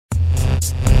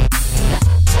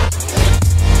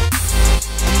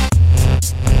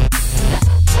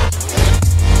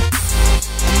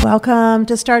Welcome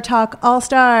to Star Talk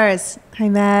All-Stars. Hi,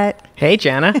 Matt. Hey,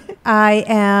 Jana. I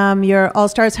am your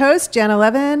All-Stars host, Jana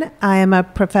Levin. I am a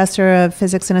professor of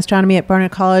physics and astronomy at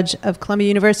Barnard College of Columbia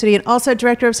University and also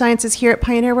director of sciences here at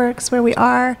Pioneer Works, where we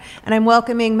are. And I'm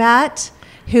welcoming Matt,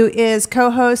 who is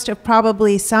co-host of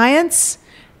Probably Science,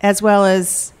 as well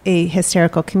as a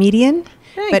hysterical comedian.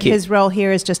 Thank you. His role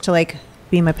here is just to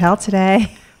be my pal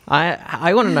today.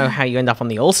 I want to know how you end up on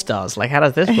the All-Stars. How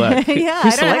does this work? I Who don't know. How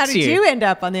selects did you end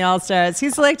up on the All-Stars? Who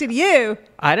selected you?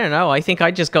 I don't know. I think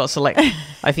I just got selected.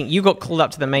 I think you got called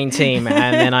up to the main team,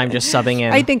 and then I'm just subbing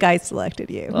in. I think I selected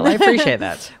you. Well, I appreciate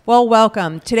that. Well,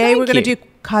 welcome. Today we're going to you. do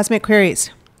cosmic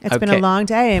queries. It's been a Okay. long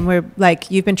day, and we're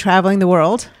you've been traveling the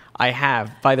world. I have.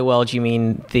 By the world, you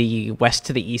mean the west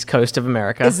to the east coast of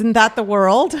America. Isn't that the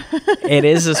world? It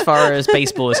is, as far as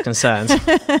baseball is concerned.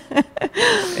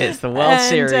 It's the World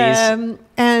Series and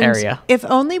area. If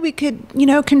only we could,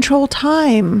 control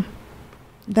time,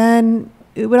 then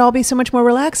it would all be so much more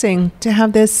relaxing to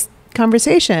have this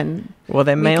conversation. Well,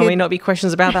 there may or may not be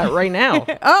questions about that right now.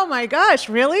 Oh my gosh,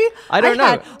 really? I don't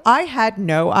know. I had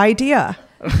no idea.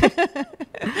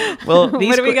 Well,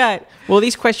 What do we got? Well,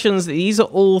 these questions, these are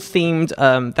all themed.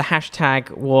 The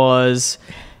hashtag was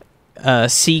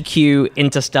CQ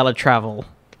interstellar travel.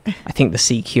 I think the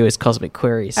CQ is cosmic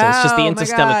query, so it's just the Oh, my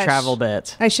interstellar gosh. travel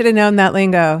bit, I should have known that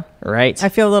lingo. right? I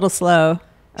feel a little slow.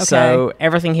 Okay. So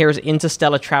everything here is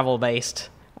interstellar travel based.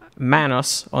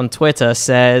 Manos on Twitter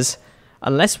says,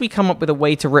 unless we come up with a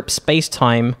way to rip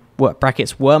space-time,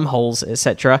 brackets, wormholes,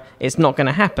 etc., it's not going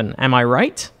to happen. Am I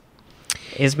right?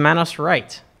 Is Manos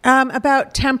right?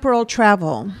 About temporal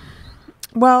travel.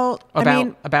 Well,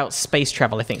 About space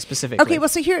travel, I think, specifically. okay.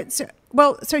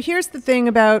 Well, so here's the thing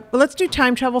about. Well, let's do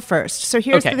time travel first. So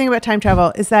here's Okay. the thing about time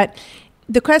travel is that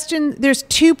the question. There's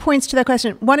 2 points to that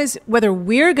question. One is whether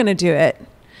we're going to do it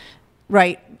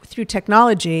right through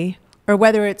technology, or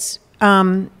whether it's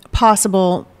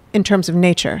possible in terms of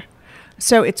nature.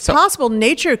 So it's possible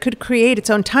nature could create its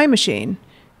own time machine,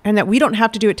 and that we don't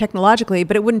have to do it technologically,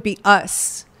 but it wouldn't be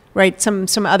us, right? Some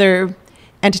other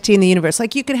entity in the universe.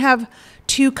 You could have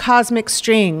 2 cosmic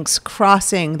strings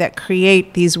crossing that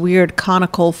create these weird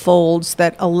conical folds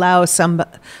that allow some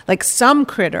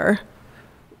critter,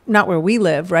 not where we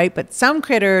live, right? But some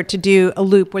critter to do a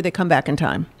loop where they come back in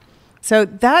time. So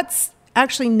that's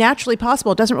actually naturally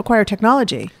possible. It doesn't require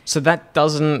technology. So that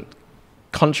doesn't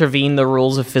contravene the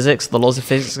rules of physics, the laws of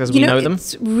physics as we know them?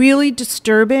 It's really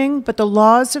disturbing, but the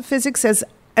laws of physics, as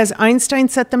Einstein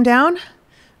set them down,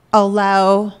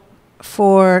 allow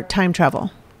for time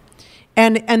travel.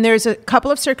 And there's a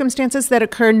couple of circumstances that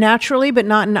occur naturally, but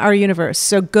not in our universe.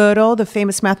 So Gödel, the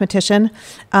famous mathematician,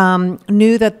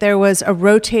 knew that there was a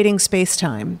rotating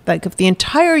space-time. If the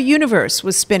entire universe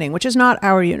was spinning, which is not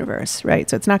our universe, right?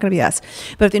 So it's not going to be us.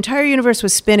 But if the entire universe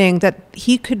was spinning, that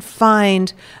he could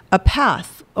find a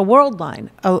path, a world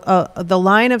line, the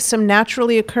line of some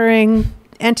naturally occurring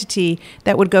entity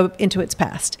that would go into its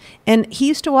past. And he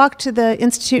used to walk to the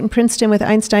Institute in Princeton with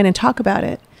Einstein and talk about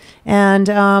it. And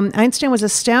Einstein was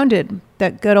astounded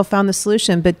that Gödel found the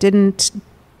solution, but didn't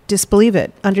disbelieve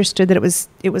it, understood that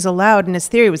it was allowed in his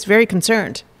theory, was very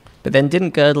concerned. But then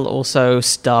didn't Gödel also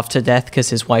starve to death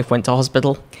because his wife went to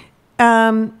hospital?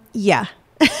 Yeah.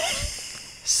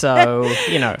 So,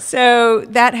 So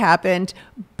that happened,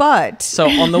 but... So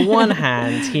on the one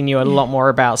hand, he knew a lot more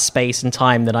about space and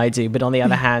time than I do, but on the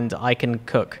other hand, I can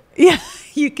cook. Yeah,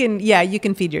 you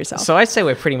can feed yourself. So I'd say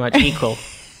we're pretty much equal.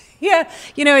 Yeah,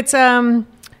 it's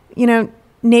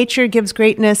nature gives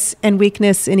greatness and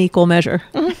weakness in equal measure.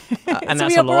 And So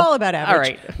that's a law. we're all about average. All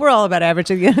right. We're all about average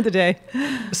at the end of the day.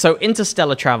 So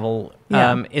interstellar travel,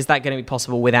 Yeah. is that going to be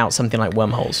possible without something like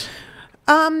wormholes?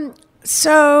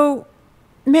 So,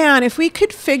 man, if we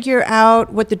could figure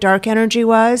out what the dark energy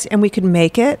was and we could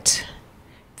make it,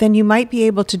 then you might be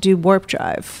able to do warp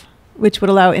drive, which would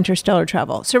allow interstellar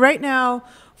travel. So right now,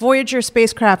 Voyager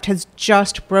spacecraft has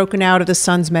just broken out of the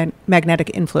sun's magnetic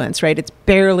influence, right? It's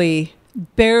barely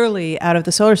out of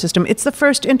the solar system. It's the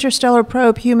first interstellar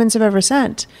probe humans have ever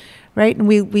sent, right? And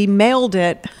we mailed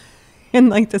it in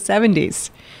the 70s.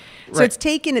 So Right. it's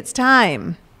taken its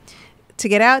time to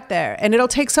get out there. And it'll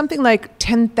take something like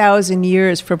 10,000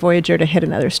 years for Voyager to hit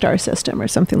another star system or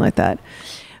something like that.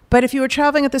 But if you were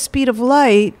traveling at the speed of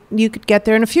light, you could get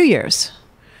there in a few years.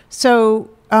 So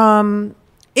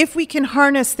if we can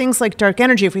harness things like dark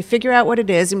energy, if we figure out what it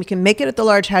is and we can make it at the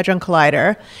Large Hadron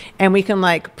Collider and we can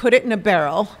put it in a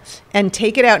barrel and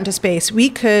take it out into space, we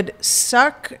could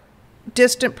suck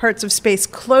distant parts of space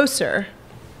closer,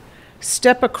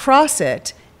 step across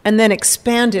it, and then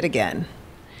expand it again.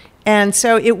 And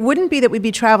so it wouldn't be that we'd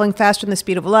be traveling faster than the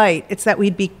speed of light. It's that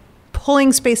we'd be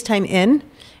pulling space-time in,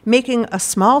 making a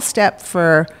small step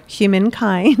for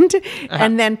humankind,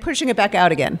 and then pushing it back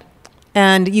out again.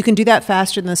 And you can do that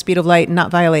faster than the speed of light and not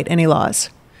violate any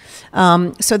laws.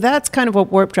 So that's kind of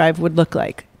what warp drive would look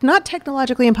like. Not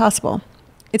technologically impossible.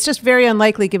 It's just very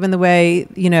unlikely given the way,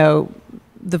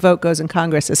 the vote goes in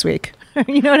Congress this week.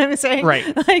 You know what I'm saying?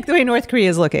 Right. Like the way North Korea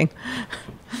is looking.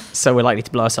 So we're likely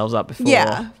to blow ourselves up before.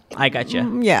 Yeah. I gotcha.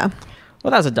 Yeah.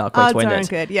 Well, that's a dark way to end Odds it. aren't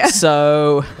good, yeah.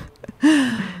 So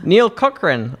Neil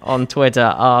Cochran on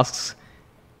Twitter asks,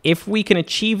 if we can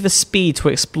achieve the speed to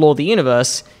explore the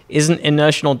universe, isn't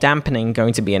inertial dampening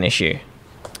going to be an issue?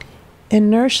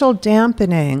 Inertial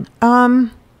dampening.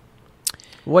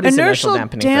 What is inertial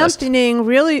dampening first? Dampening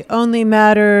really only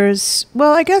matters.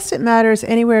 Well, I guess it matters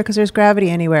anywhere because there's gravity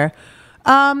anywhere.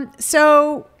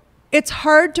 So it's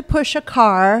hard to push a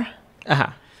car,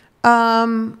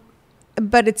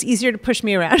 but it's easier to push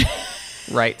me around.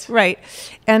 Right. Right.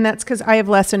 And that's because I have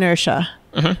less inertia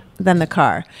than the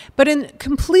car. But in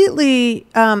completely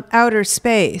outer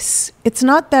space, it's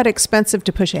not that expensive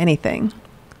to push anything.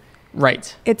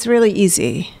 Right. It's really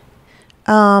easy.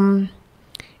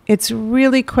 It's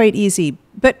really quite easy.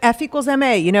 But F equals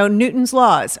ma, Newton's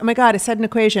laws. Oh my God, I said an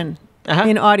equation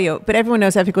in audio, but everyone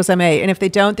knows F equals ma. And if they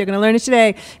don't, they're going to learn it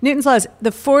today. Newton's laws,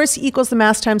 the force equals the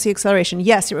mass times the acceleration.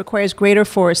 Yes, it requires greater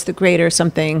force, the greater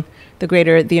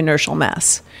the inertial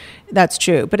mass. That's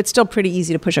true. But it's still pretty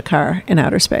easy to push a car in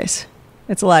outer space.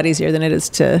 It's a lot easier than it is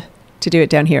to do it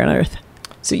down here on Earth.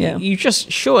 So you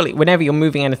just, surely, whenever you're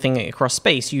moving anything across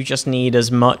space, you just need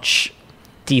as much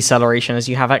deceleration as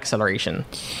you have acceleration.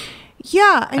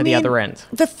 Yeah, at the other end.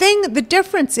 The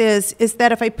difference is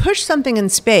that if I push something in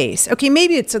space, okay,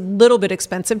 maybe it's a little bit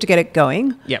expensive to get it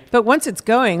going. Yep. But once it's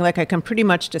going, I can pretty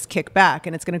much just kick back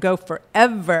and it's going to go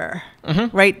forever,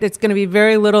 right? It's going to be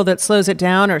very little that slows it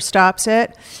down or stops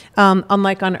it.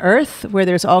 Unlike on Earth, where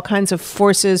there's all kinds of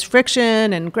forces,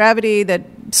 friction and gravity that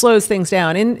slows things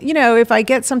down. And, if I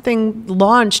get something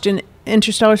launched in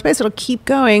interstellar space, it'll keep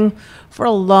going for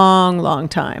a long, long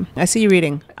time. I see you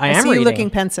reading. I see you looking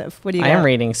pensive. What do you got? I am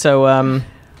reading. So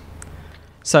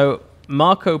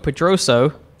Marco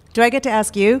Pedroso. Do I get to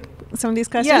ask you some of these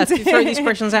questions? Yeah, throw these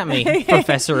questions at me,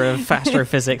 Professor of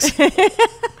Astrophysics,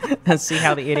 and see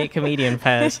how the idiot comedian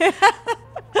fares. Come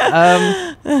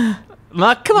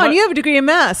on, you have a degree in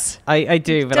maths. I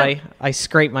do, but I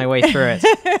scraped my way through it.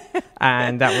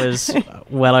 And that was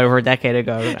well over a decade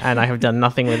ago, and I have done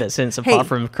nothing with it since, apart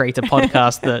from create a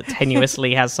podcast that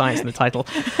tenuously has science in the title.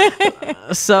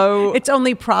 So it's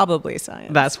only probably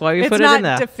science. That's why we put it in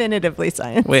there. It's not definitively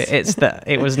science.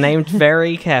 It was named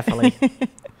very carefully.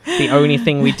 The only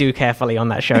thing we do carefully on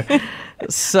that show.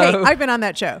 So hey, I've been on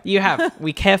that show. You have.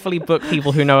 We carefully book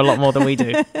people who know a lot more than we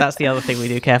do. That's the other thing we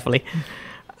do carefully.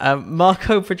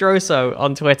 Marco Pedroso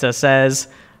on Twitter says,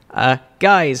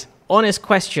 guys, honest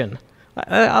question.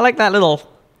 I like that little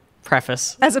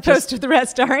preface. As opposed to the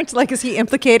rest aren't? Is he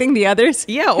implicating the others?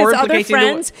 Yeah, or his other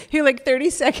friends who 30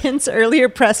 seconds earlier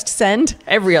pressed send?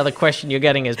 Every other question you're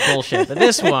getting is bullshit, but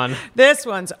this one... This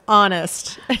one's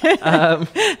honest.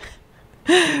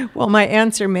 Well, my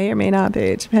answer may or may not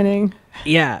be, depending.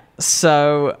 Yeah,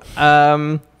 so,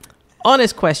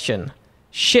 honest question.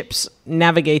 Ships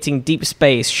navigating deep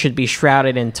space should be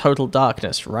shrouded in total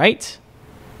darkness, right?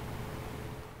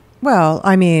 Well,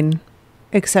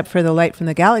 except for the light from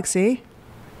the galaxy.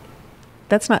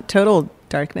 That's not total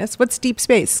darkness. What's deep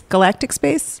space? Galactic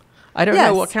space? I don't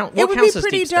know what counts as deep space. It would be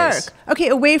pretty dark. Okay,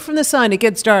 away from the sun, it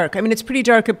gets dark. It's pretty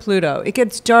dark at Pluto. It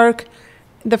gets dark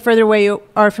the further away you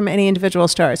are from any individual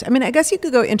stars. I guess you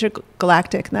could go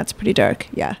intergalactic, and that's pretty dark,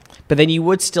 yeah. But then you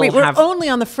would still have... We're only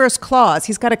on the first clause.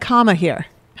 He's got a comma here.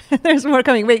 There's more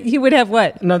coming. Wait, you would have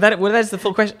what? No, that's the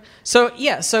full question. So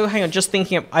hang on, just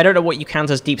thinking, I don't know what you count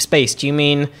as deep space. Do you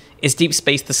mean, is deep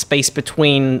space the space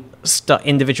between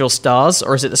individual stars,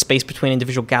 or is it the space between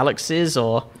individual galaxies,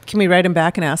 or? Can we write him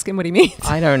back and ask him what he means?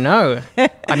 I don't know.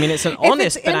 It's an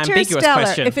honest but ambiguous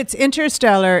question. If it's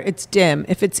interstellar, it's dim.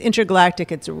 If it's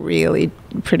intergalactic, it's really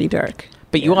pretty dark.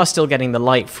 But you are still getting the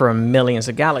light from millions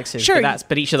of galaxies. Sure.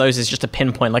 But each of those is just a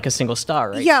pinpoint, like a single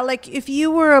star, right? Yeah, if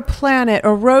you were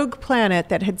a rogue planet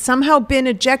that had somehow been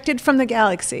ejected from the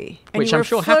galaxy. And which I'm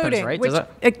sure happens, right?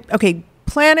 Okay,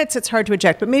 planets, it's hard to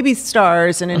eject, but maybe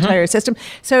stars, an entire system.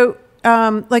 So,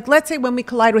 let's say when we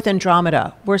collide with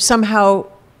Andromeda, where somehow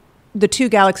the two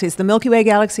galaxies, the Milky Way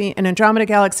galaxy and Andromeda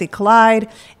galaxy, collide,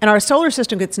 and our solar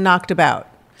system gets knocked about.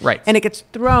 Right. And it gets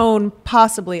thrown,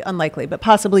 possibly, unlikely, but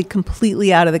possibly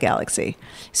completely out of the galaxy.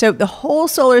 So the whole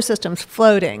solar system's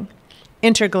floating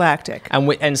intergalactic.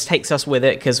 And takes us with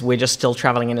it because we're just still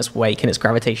traveling in its wake and its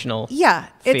gravitational Yeah,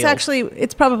 it's field.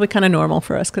 it's probably kind of normal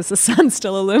for us because the sun's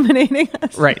still illuminating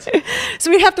us. Right. So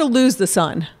we'd have to lose the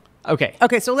sun. Okay.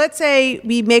 Okay, so let's say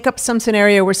we make up some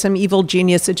scenario where some evil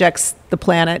genius ejects the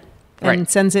planet and Right.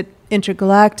 sends it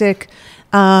intergalactic.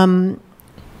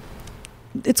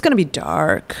 It's going to be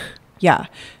dark. Yeah.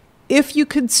 If you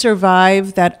could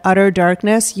survive that utter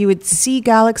darkness, you would see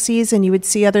galaxies and you would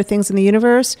see other things in the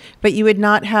universe, but you would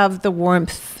not have the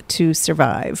warmth to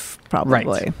survive, probably.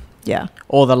 Right. Yeah.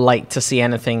 Or the light to see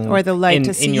anything. Or the light in,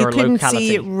 to see. in your You couldn't locality.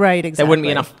 see, right, exactly.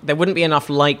 There wouldn't be enough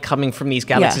light coming from these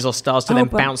galaxies Yeah. or stars to Oh, then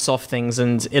but- bounce off things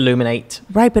and illuminate.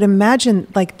 Right, but imagine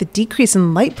like the decrease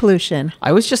in light pollution.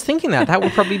 I was just thinking that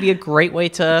would probably be a great way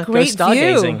to Great go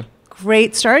stargazing. view.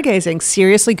 Great stargazing.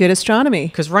 Seriously good astronomy.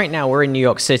 Because right now we're in New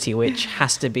York City, which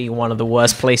has to be one of the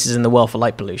worst places in the world for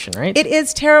light pollution, right? It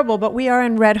is terrible, but we are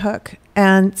in Red Hook.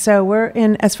 And so we're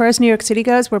in, as far as New York City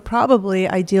goes, we're probably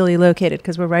ideally located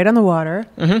because we're right on the water.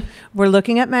 Mm-hmm. We're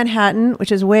looking at Manhattan,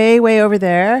 which is way, way over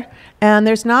there. And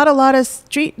there's not a lot of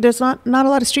not a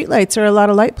lot of street lights or a lot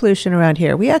of light pollution around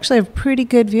here. We actually have pretty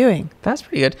good viewing. That's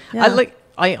pretty good. Yeah.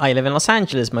 I live in Los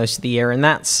Angeles most of the year, and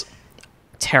that's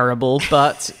terrible.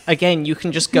 But again, you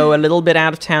can just go a little bit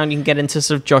out of town. You can get into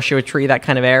sort of Joshua Tree, that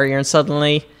kind of area, and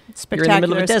suddenly you're in the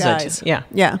middle of a desert. Skies. Yeah,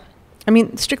 Yeah. I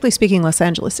mean, strictly speaking, Los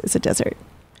Angeles is a desert.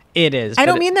 it is. I but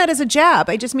don't mean that as a jab.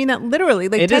 I just mean that literally.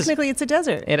 Like, It is. technically, it's a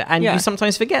desert. and Yeah. you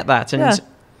sometimes forget that, Yeah. and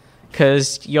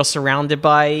because you're surrounded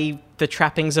by the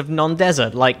trappings of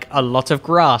non-desert, like a lot of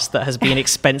grass that has been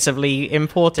expensively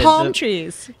imported, Palm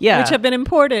trees, Yeah. which have been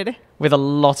imported. with a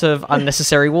lot of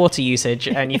unnecessary water usage,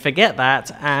 and you forget that,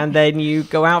 and then you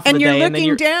go out for And the you're day, and then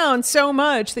looking down so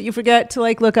much that you forget to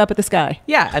like look up at the sky.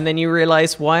 yeah, and then you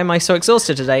realize, why am I so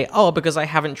exhausted today? Oh, because I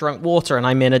haven't drunk water and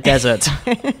I'm in a desert.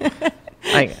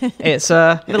 Like, it's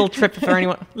a little tip for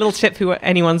anyone. Little tip who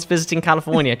anyone's visiting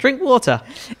California: drink water.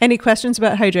 Any questions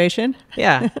about hydration?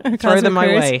 Yeah, throw Cosmic them my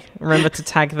queries. way. Remember to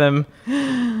tag them.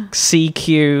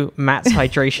 CQ Matt's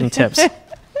hydration tips.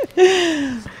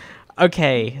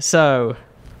 Okay, so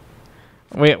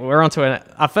we're on to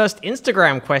our first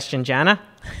Instagram question, Jana.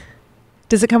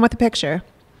 Does it come with a picture?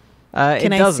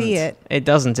 Can I doesn't. see it? It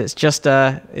doesn't. It's just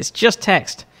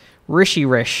text. Rishi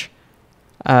Rish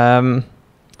on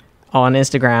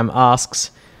Instagram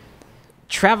asks,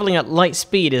 traveling at light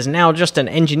speed is now just an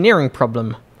engineering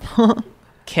problem.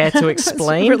 Care to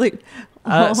explain? Really?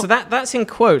 So that's in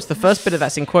quotes. The first bit of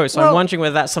that's in quotes. So I'm Well- wondering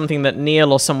whether that's something that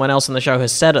Neil or someone else on the show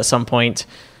has said at some point.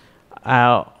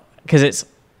 Because it's...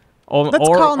 Let's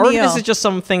or call if Neil. this is just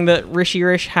something that Rishi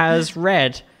Rish has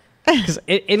read. Because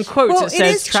in quotes Well, it it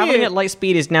says, is traveling true. at light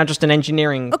speed is now just an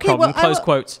engineering Okay, problem, well, close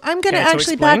quotes. I'm going to Care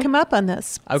actually explain? back him up on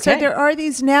this. So Okay. there are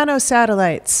these nano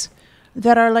satellites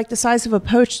that are like the size of a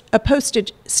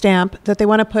postage stamp that they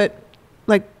want to put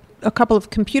like a couple of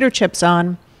computer chips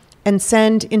on and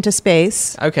send into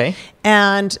space. Okay.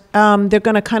 And they're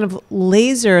going to kind of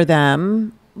laser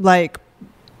them, like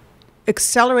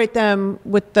accelerate them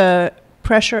with the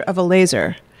pressure of a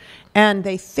laser. And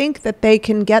they think that they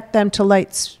can get them to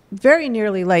very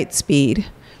nearly light speed,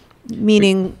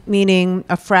 meaning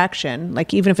a fraction,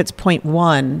 like even if it's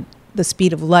 0.1, the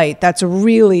speed of light, that's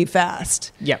really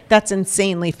fast. Yeah. That's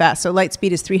insanely fast. So light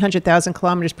speed is 300,000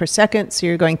 kilometers per second. So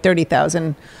you're going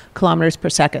 30,000 kilometers per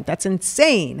second. That's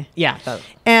insane. Yeah.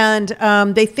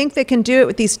 And they think they can do it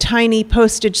with these tiny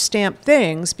postage stamp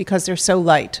things because they're so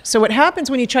light. So what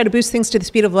happens when you try to boost things to the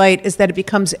speed of light is that it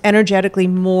becomes energetically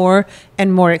more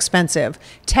and more expensive.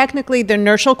 Technically, the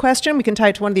inertial question, we can tie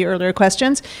it to one of the earlier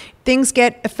questions, things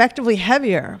get effectively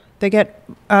heavier. They get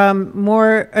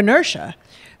more inertia.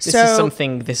 This is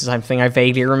something I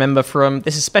vaguely remember from...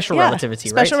 This is special relativity,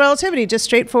 right? Special relativity, just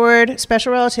straightforward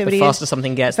special relativity. The faster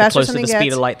something gets, the closer to the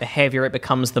speed of light, the heavier it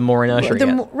becomes, the more inertia it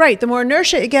gets. Right, the more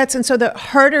inertia it gets, and so the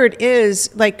harder it is,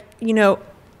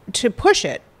 to push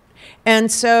it.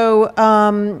 And so,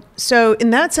 so in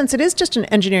that sense, it is just an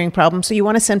engineering problem. So you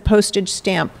want to send postage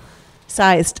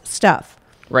stamp-sized stuff.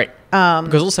 Right.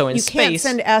 Because also in you space... You can't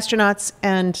send astronauts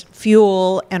and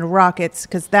fuel and rockets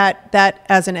because that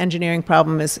as an engineering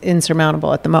problem is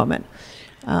insurmountable at the moment.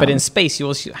 But in space, you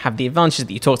also have the advantages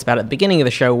that you talked about at the beginning of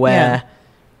the show where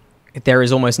there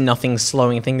is almost nothing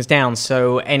slowing things down.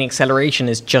 So any acceleration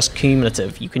is just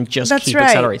cumulative. You can just keep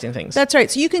accelerating things. That's right.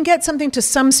 So you can get something to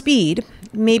some speed.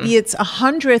 Maybe it's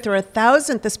 100th or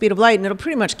 1,000th the speed of light, and it'll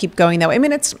pretty much keep going that way. I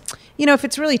mean, it's, if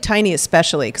it's really tiny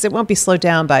especially, because it won't be slowed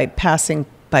down by passing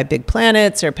by big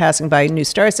planets or passing by new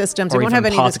star systems. Or it won't even have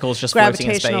any particles of this just floating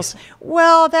in gravitational. space.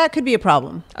 Well, that could be a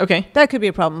problem. Okay. That could be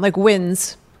a problem, like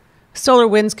winds. solar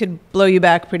winds could blow you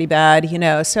back pretty bad,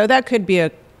 so that could be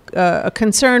a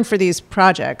concern for these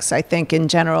projects, I think, in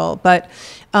general. But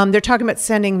they're talking about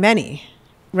sending many,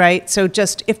 right? So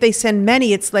just if they send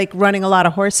many, it's like running a lot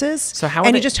of horses. So how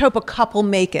and you just hope a couple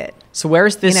make it. So where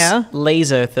is this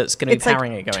laser that's going to be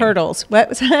powering it going? Turtles.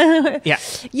 What? Yeah.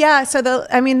 Yeah. So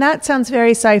that sounds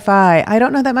very sci-fi. I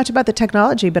don't know that much about the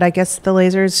technology, but I guess the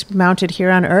laser's mounted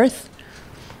here on Earth.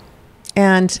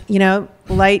 And,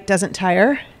 light doesn't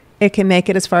tire. It can make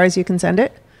it as far as you can send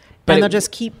it. But they'll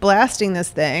just keep blasting this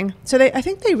thing. So I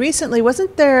think they recently,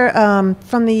 wasn't there,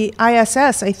 from the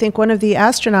ISS, I think one of the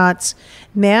astronauts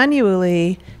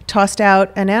manually tossed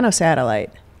out a nanosatellite.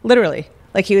 Literally.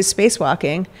 Like he was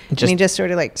spacewalking. And he just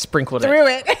sort of sprinkled threw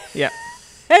it. Yeah.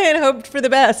 And hoped for the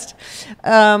best.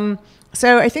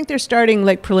 So I think they're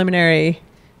starting preliminary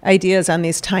ideas on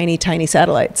these tiny, tiny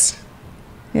satellites.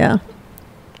 Yeah.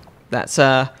 That's,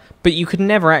 but you could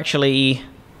never actually...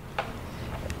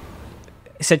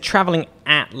 It said traveling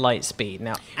at light speed.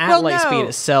 Now, light speed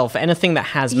itself, anything that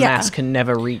has mass can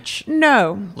never reach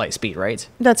light speed, right?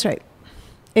 That's right.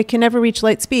 It can never reach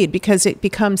light speed because it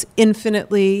becomes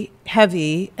infinitely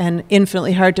heavy and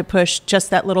infinitely hard to push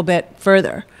just that little bit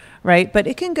further, right? But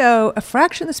it can go a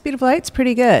fraction of the speed of light. It's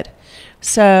pretty good.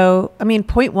 So,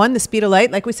 0.1, the speed of light,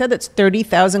 like we said, that's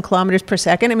 30,000 kilometers per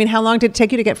second. How long did it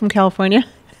take you to get from California?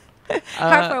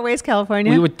 How far away is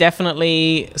California? We would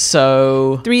definitely,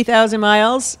 3,000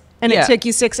 miles, and it took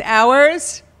you 6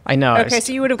 hours? I know. Okay,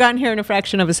 so you would have gotten here in a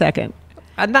fraction of a second.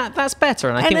 And that's better,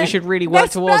 and I think we should really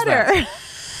work towards that.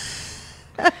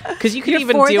 Because you can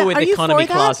even deal with economy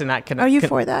class in that. Are you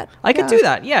for that? I could do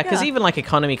that, because even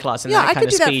economy class in that kind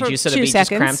of speed, you sort of be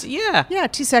just cramped. Yeah,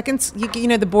 2 seconds.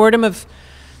 The boredom of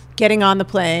getting on the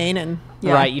plane and...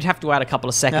 Yeah. Right, you'd have to add a couple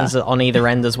of seconds on either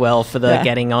end as well for the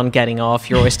getting on, getting off.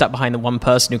 You're always stuck behind the one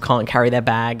person who can't carry their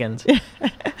bag.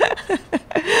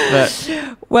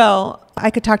 Well, I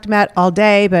could talk to Matt all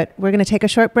day, but we're going to take a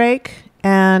short break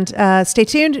and stay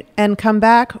tuned and come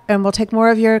back and we'll take more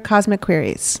of your cosmic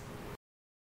queries.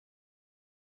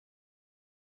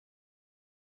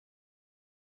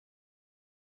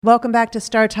 Welcome back to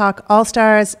Star Talk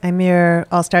All-Stars. I'm your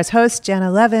All-Stars host,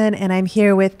 Jana Levin, and I'm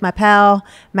here with my pal,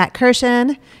 Matt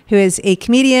Kirshen, who is a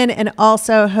comedian and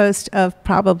also host of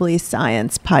Probably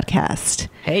Science podcast.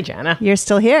 Hey, Jana. You're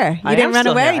still here. You didn't run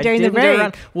away during the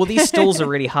break. Well, these stools are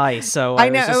really high, so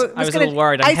I was a little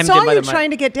worried. I saw you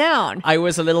trying to get down. I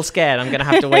was a little scared. I'm going to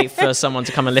have to wait for someone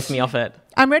to come and lift me off it.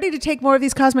 I'm ready to take more of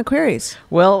these cosmic queries.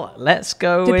 Well, let's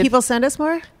go Did people send us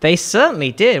more? They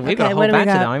certainly did. We've got a whole batch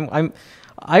of them.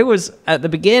 I was, at the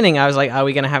beginning, I was like, are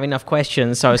we going to have enough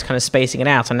questions? So I was kind of spacing it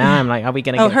out. And now I'm like, are we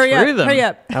going to get through them? Hurry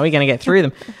up. Are we going to get through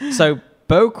them? So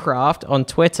Bowcraft on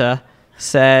Twitter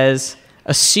says,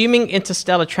 assuming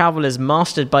interstellar travel is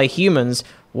mastered by humans,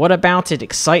 what about it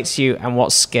excites you and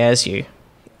what scares you?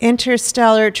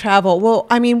 Interstellar travel. Well,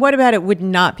 what about it would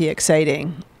not be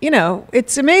exciting?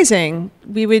 It's amazing.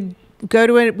 We would go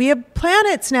to it. We have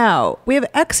planets now. We have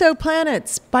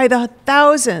exoplanets by the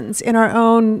thousands in our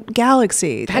own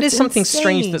galaxy. That is something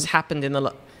strange that's happened in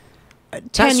the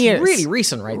 10 years. Really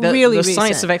recent, right? The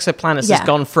science of exoplanets has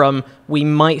gone from we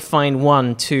might find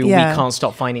one to we can't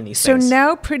stop finding these things. So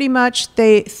now pretty much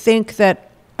they think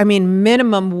that,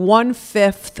 minimum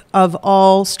 1/5 of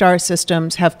all star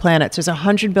systems have planets. There's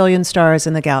 100 billion stars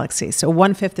in the galaxy. So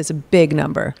 1/5 is a big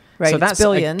number. Right, so that's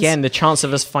billions. Again the chance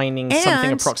of us finding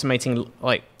something approximating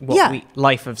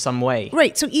life of some way.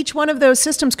 Right. So each one of those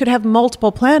systems could have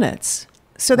multiple planets.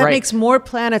 So that makes more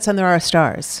planets than there are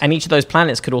stars. And each of those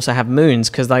planets could also have moons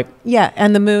because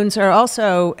and the moons are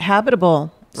also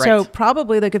habitable. Right. So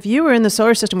probably if you were in the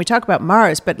solar system, we talk about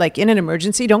Mars, but in an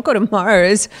emergency, don't go to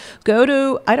Mars. Go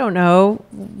to, I don't know,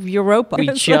 Europa. We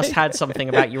just had something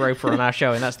about Europa on our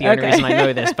show, and that's the only reason I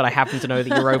know this, but I happen to know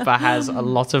that Europa has a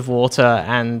lot of water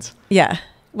and... Yeah.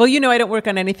 Well, I don't work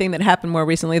on anything that happened more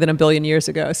recently than 1 billion years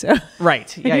ago. So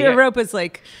right, Europa's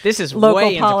this is local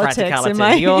way politics. Into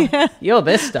practicality. You're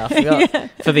this stuff.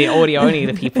 For the audio only,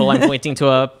 the people, I'm pointing to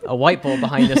a whiteboard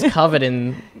behind us covered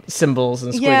in symbols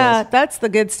and squiggles. Yeah, that's the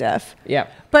good stuff. Yeah.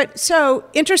 But so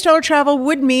interstellar travel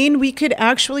would mean we could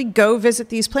actually go visit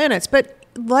these planets. But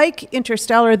like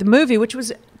Interstellar, the movie, which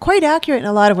was quite accurate in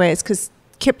a lot of ways, because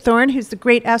Kip Thorne, who's the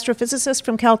great astrophysicist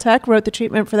from Caltech, wrote the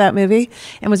treatment for that movie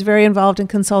and was very involved in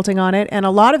consulting on it. And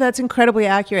a lot of that's incredibly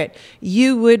accurate.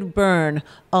 You would burn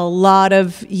a lot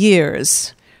of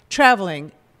years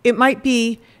traveling. It might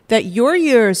be that your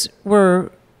years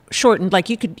were shortened.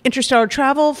 You could interstellar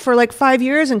travel for 5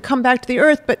 years and come back to the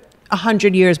Earth, but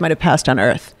 100 years might have passed on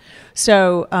Earth.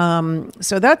 So,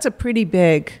 so that's a pretty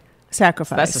big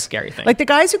sacrifice. That's a scary thing. Like the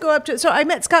guys who go up to. So I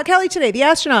met Scott Kelly today, the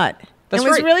astronaut. That's it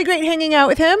was right. really great hanging out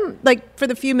with him, like for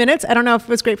the few minutes. I don't know if it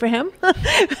was great for him, but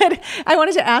I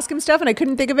wanted to ask him stuff and I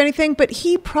couldn't think of anything. But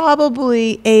he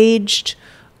probably aged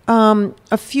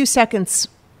a few seconds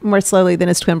more slowly than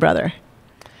his twin brother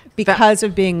because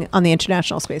of being on the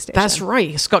International Space Station. That's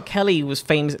right. Scott Kelly was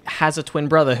famous, has a twin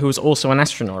brother who was also an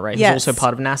astronaut, right? Yes. Who's also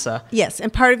part of NASA. Yes,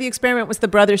 and part of the experiment was the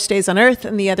brother stays on Earth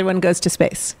and the other one goes to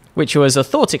space. Which was a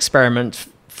thought experiment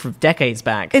from decades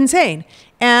back. Insane.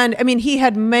 And I mean, he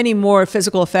had many more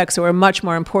physical effects that were much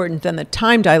more important than the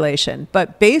time dilation.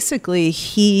 But basically,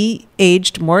 he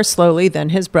aged more slowly than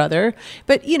his brother.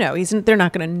 But, you know, they're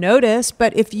not going to notice.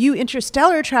 But if you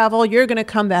interstellar travel, you're going to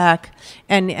come back.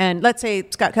 And let's say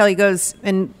Scott Kelly goes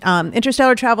and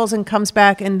interstellar travels and comes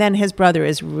back. And then his brother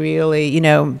is really, you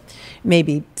know,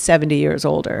 maybe 70 years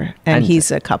older. And he's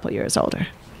a couple years older.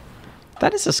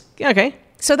 That is okay.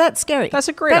 So that's scary. That's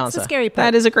a great answer. That's the scary part.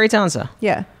 That is a great answer.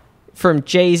 Yeah. From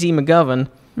Jay-Z McGovern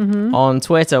on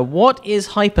Twitter. What is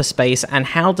hyperspace and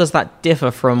how does that differ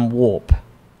from warp?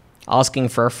 Asking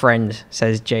for a friend,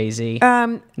 says Jay-Z.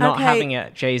 Not okay. having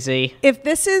it, Jay-Z. If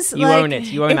this is You own it.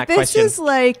 You own that question. If this is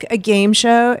like a game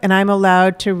show and I'm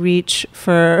allowed to reach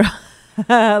for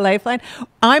a lifeline,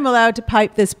 I'm allowed to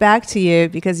pipe this back to you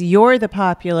because you're the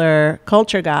popular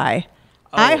culture guy.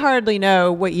 I hardly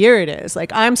know what year it is.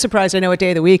 Like, I'm surprised I know what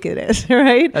day of the week it is,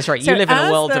 right? That's right. You live in a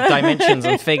world of dimensions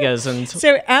and figures. And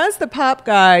So as the pop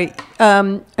guy,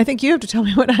 I think you have to tell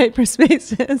me what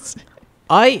hyperspace is.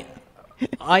 I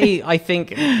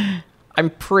think I'm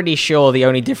pretty sure the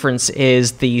only difference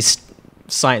is the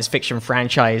science fiction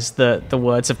franchise that the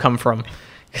words have come from.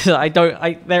 Because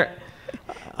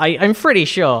I'm pretty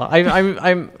sure.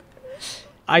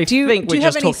 I think we're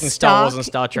just talking Star Wars and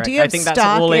Star Trek. Do you have I think stock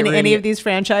that's all in really, any of these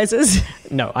franchises?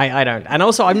 No, I don't. And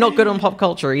also, I'm not good on pop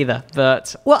culture either.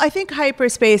 But well, I think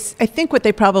hyperspace, I think what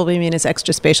they probably mean is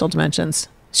extra spatial dimensions.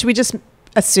 Should we just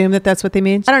assume that that's what they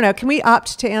mean? I don't know. Can we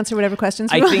opt to answer whatever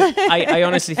questions we want? I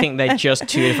honestly think they're just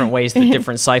two different ways that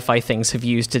different sci-fi things have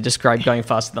used to describe going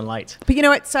faster than light. But you know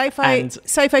what?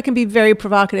 Sci-fi can be very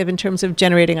provocative in terms of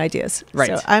generating ideas.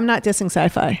 Right. So I'm not dissing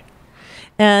sci-fi.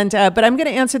 And but I'm going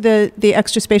to answer the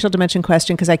extra spatial dimension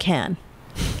question because I can.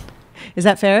 Is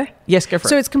that fair? Yes, go for it.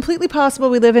 So it's completely possible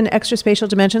we live in extra spatial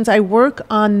dimensions. I work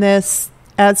on this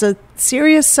as a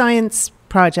serious science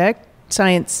project,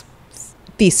 science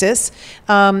thesis,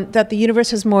 that the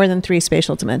universe has more than 3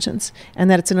 spatial dimensions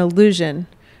and that it's an illusion.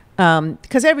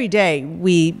 Because every day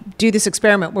we do this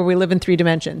experiment where we live in 3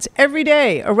 dimensions. Every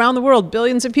day around the world,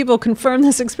 billions of people confirm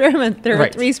this experiment. There are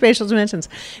 3 spatial dimensions.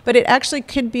 But it actually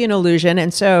could be an illusion.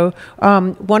 And so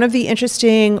one of the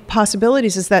interesting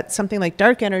possibilities is that something like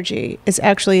dark energy is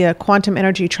actually a quantum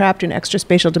energy trapped in extra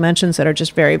spatial dimensions that are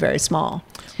just very, very small.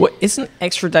 Well, isn't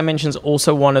extra dimensions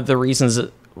also one of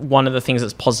the things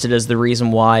that's posited as the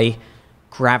reason why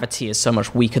gravity is so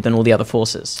much weaker than all the other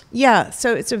forces? Yeah,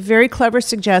 so it's a very clever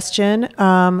suggestion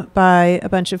by a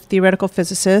bunch of theoretical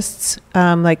physicists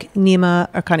like Nima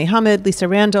Arkani-Hamed, Lisa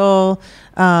Randall,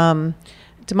 Dimopoulos,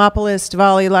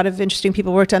 Diwali, a lot of interesting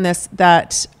people worked on this,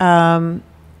 that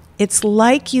it's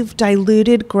like you've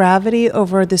diluted gravity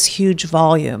over this huge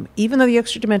volume. Even though the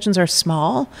extra dimensions are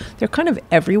small, they're kind of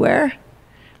everywhere,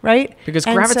 right? Because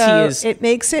and gravity so is... it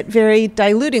makes it very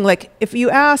diluting. Like if you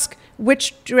ask,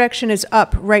 which direction is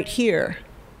up right here?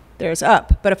 There's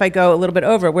up. But if I go a little bit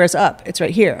over, where's up? It's right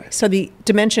here. So the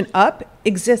dimension up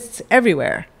exists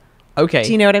everywhere. Okay.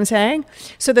 Do you know what I'm saying?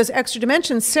 So those extra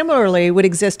dimensions similarly would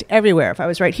exist everywhere. If I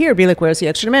was right here, it'd be like, where's the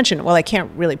extra dimension? Well, I can't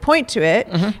really point to it,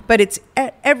 but it's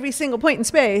at every single point in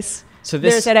space. So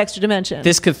there's that extra dimension.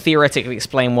 This could theoretically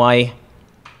explain why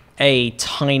a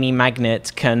tiny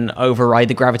magnet can override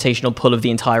the gravitational pull of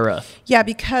the entire Earth. Yeah,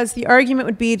 because the argument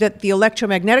would be that the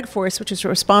electromagnetic force, which is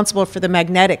responsible for the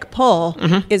magnetic pull,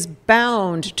 is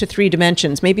bound to 3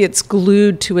 dimensions. Maybe it's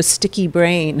glued to a sticky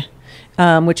brain,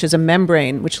 which is a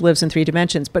membrane, which lives in 3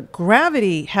 dimensions. But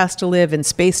gravity has to live in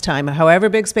space-time. However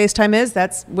big space-time is,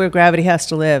 that's where gravity has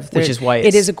to live. Which is why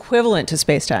it is equivalent to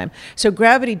space-time. So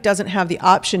gravity doesn't have the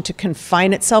option to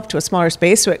confine itself to a smaller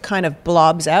space, so it kind of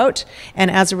blobs out.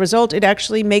 And as a result, it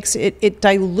actually makes it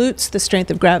dilutes the strength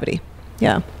of gravity.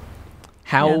 Yeah.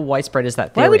 How widespread is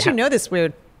that theory? Why would you know this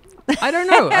weird? I don't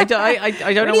know. I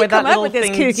don't know where that little with this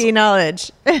thing. kooky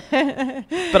knowledge.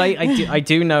 But I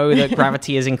do know that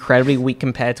gravity is incredibly weak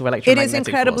compared to electromagnetic It is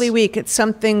incredibly force. weak. It's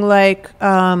something like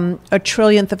a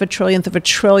trillionth of a trillionth of a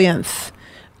trillionth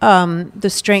the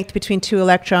strength between 2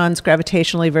 electrons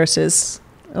gravitationally versus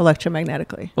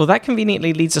electromagnetically. Well, that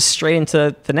conveniently leads us straight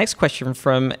into the next question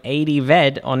from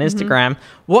ADVed on Instagram.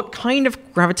 What kind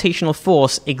of gravitational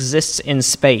force exists in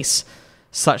space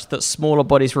such that smaller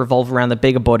bodies revolve around the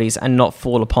bigger bodies and not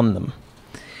fall upon them?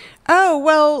 Oh,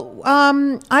 well,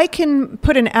 I can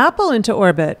put an apple into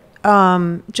orbit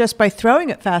just by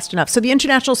throwing it fast enough. So the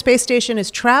International Space Station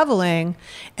is traveling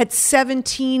at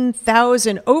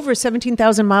over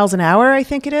 17,000 miles an hour, I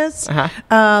think it is.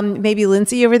 Maybe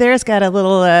Lindsay over there has got a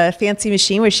little fancy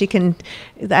machine where she can,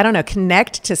 I don't know,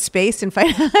 connect to space and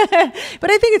find. But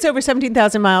I think it's over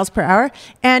 17,000 miles per hour.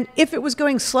 And if it was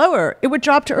going slower, it would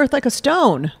drop to Earth like a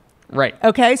stone. Right.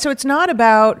 Okay, so it's not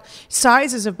about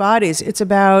sizes of bodies. It's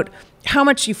about how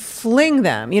much you fling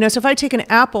them. So if I take an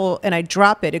apple and I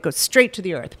drop it, it goes straight to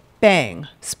the earth. Bang,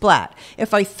 splat.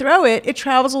 If I throw it, it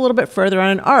travels a little bit further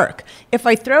on an arc. If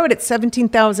I throw it at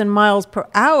 17,000 miles per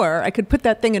hour, I could put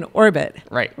that thing in orbit.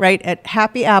 Right. Right, at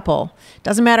Happy Apple.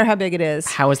 Doesn't matter how big it is.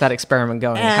 How is that experiment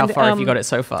going? How far have you got it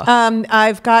so far?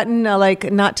 I've gotten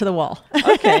not to the wall.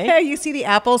 Okay. You see the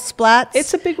apple splats.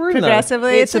 It's a big room,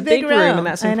 progressively. though. It's a big room, and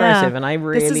that's impressive. And I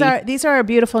really... These are our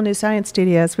beautiful new science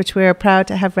studios, which we're proud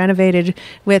to have renovated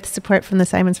with support from the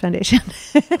Simons Foundation.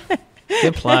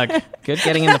 Good plug. Good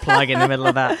getting in the plug in the middle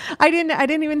of that. I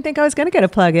didn't even think I was going to get a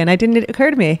plug in. It didn't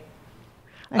occur to me.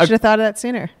 I should have thought of that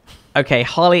sooner. Okay,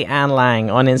 Holly Ann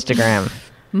Lang on Instagram.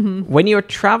 When you're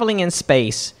traveling in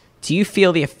space, do you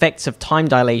feel the effects of time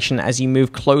dilation as you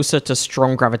move closer to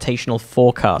strong gravitational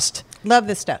forecast? Love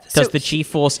this stuff. Does the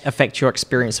G-force affect your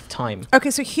experience of time?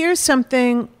 Okay, so here's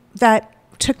something that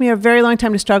took me a very long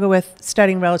time to struggle with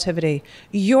studying relativity.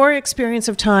 Your experience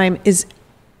of time is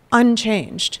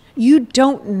unchanged. You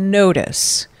don't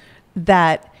notice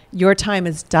that your time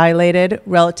is dilated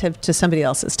relative to somebody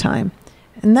else's time.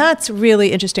 And that's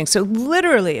really interesting. So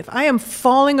literally, if I am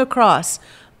falling across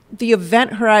the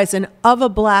event horizon of a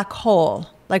black hole,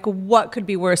 like what could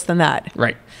be worse than that?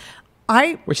 Right.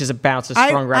 Which is about as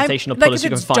strong gravitational pull as you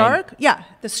can find. Dark, yeah,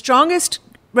 the strongest,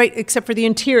 right, except for the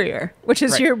interior, which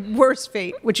is your worst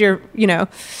fate, which your,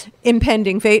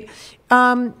 impending fate.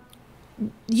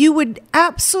 You would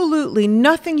absolutely,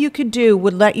 nothing you could do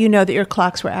would let you know that your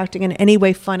clocks were acting in any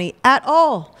way funny at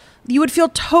all. You would feel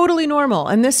totally normal.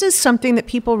 And this is something that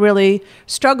people really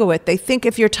struggle with. They think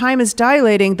if your time is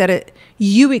dilating that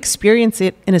you experience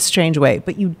it in a strange way,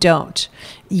 but you don't.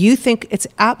 You think it's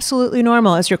absolutely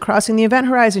normal. As you're crossing the event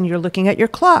horizon, you're looking at your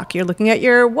clock, you're looking at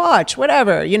your watch,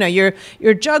 whatever.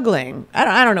 You're juggling.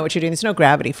 I don't know what you're doing. There's no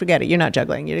gravity. Forget it. You're not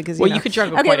juggling. You could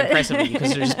juggle quite impressively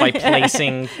because just by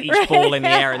placing each ball in the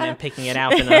air and then picking it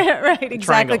out in a right,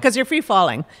 exactly, because you're free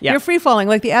falling. Yeah. You're free falling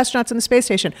like the astronauts in the space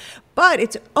station. But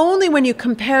it's only when you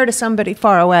compare to somebody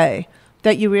far away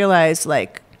that you realize,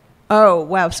 like, oh,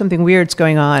 wow, something weird's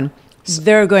going on.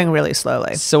 They're going really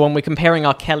slowly. So when we're comparing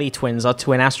our Kelly twins, our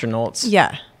twin astronauts,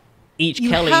 you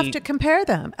have to compare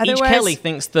them. Otherwise, each Kelly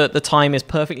thinks that the time is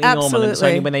perfectly normal, and it's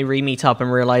only when they re-meet up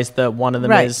and realize that one of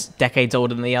them is decades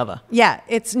older than the other. Yeah,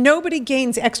 it's nobody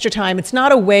gains extra time. It's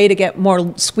not a way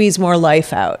to squeeze more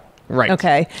life out. Right.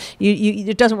 Okay.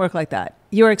 It doesn't work like that.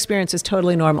 Your experience is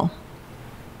totally normal,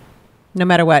 no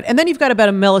matter what. And then you've got about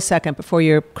a millisecond before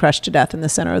you're crushed to death in the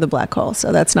center of the black hole.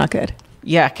 So that's not good.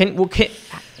 Yeah.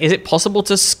 Is it possible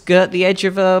to skirt the edge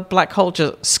of a black hole,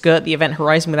 to skirt the event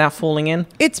horizon without falling in?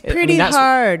 It's pretty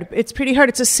hard. It's pretty hard.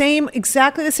 It's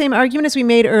exactly the same argument as we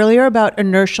made earlier about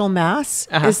inertial mass,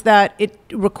 is that it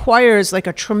requires like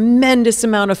a tremendous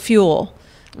amount of fuel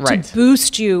to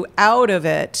boost you out of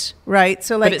it, right?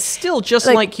 So, like, but it's still just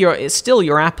it's still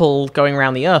your apple going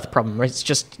around the Earth problem. It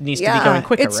just needs to be going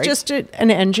quicker, it's just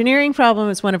an engineering problem.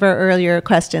 Is one of our earlier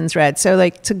questions, Red. So,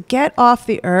 like, to get off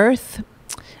the Earth,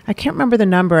 I can't remember the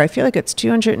number. I feel like it's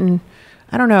 200 and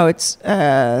I don't know.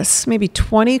 It's maybe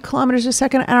 20 kilometers a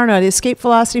second. I don't know. The escape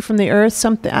velocity from the Earth,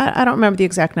 something. I don't remember the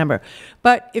exact number.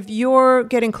 But if you're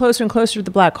getting closer and closer to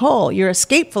the black hole, your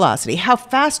escape velocity, how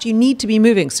fast you need to be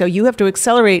moving. So you have to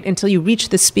accelerate until you reach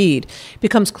the speed,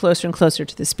 becomes closer and closer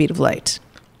to the speed of light.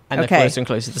 And the closer and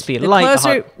closer to the speed of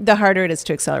light, the harder it is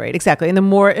to accelerate. Exactly. And the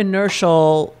more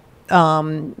inertial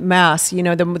mass,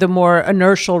 the more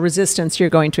inertial resistance you're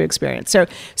going to experience.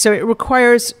 So it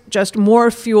requires just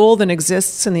more fuel than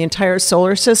exists in the entire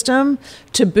solar system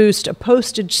to boost a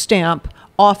postage stamp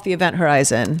off the event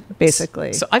horizon,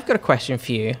 basically. So I've got a question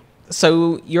for you.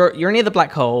 So you're near the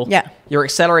black hole. Yeah. You're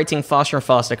accelerating faster and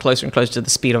faster, closer and closer to the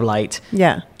speed of light.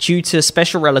 Yeah. Due to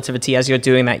special relativity, as you're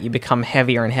doing that, you become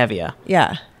heavier and heavier.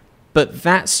 Yeah. But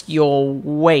that's your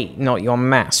weight, not your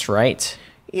mass, right?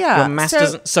 Yeah. Your mass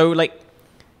doesn't... So, like...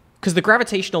 Because the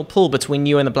gravitational pull between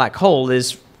you and the black hole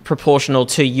is proportional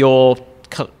to your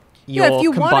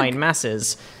combined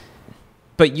masses.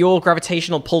 But your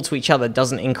gravitational pull to each other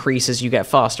doesn't increase as you get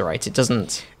faster, right? It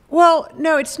doesn't. Well,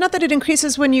 no, it's not that it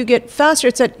increases when you get faster.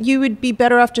 It's that you would be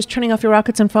better off just turning off your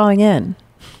rockets and falling in.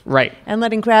 Right. And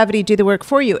letting gravity do the work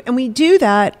for you. And we do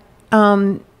that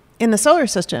in the solar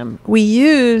system. We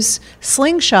use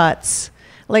slingshots.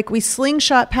 Like we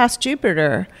slingshot past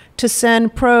Jupiter to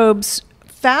send probes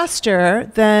faster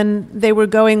than they were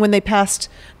going when they passed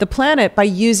the planet by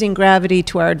using gravity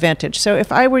to our advantage. So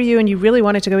if I were you and you really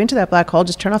wanted to go into that black hole,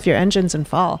 just turn off your engines and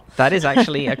fall. That is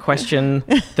actually a question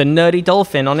the Nerdy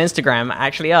Dolphin on Instagram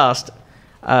actually asked.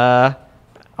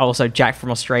 Also, Jack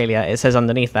from Australia, it says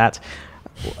underneath that,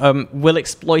 will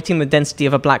exploiting the density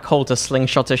of a black hole to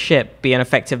slingshot a ship be an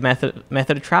effective method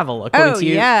of travel? According to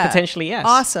you, potentially yes.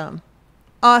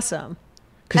 Awesome.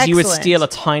 Because you would steal a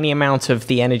tiny amount of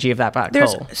the energy of that black hole.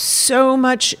 There's so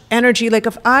much energy. Like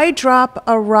if I drop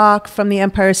a rock from the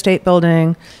Empire State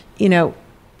Building,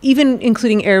 even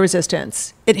including air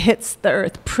resistance, it hits the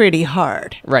Earth pretty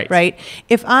hard. Right?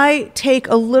 If I take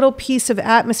a little piece of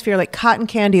atmosphere like cotton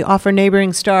candy off a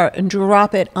neighboring star and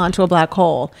drop it onto a black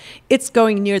hole, it's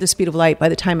going near the speed of light by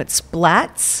the time it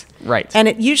splats. Right. And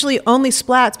it usually only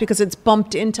splats because it's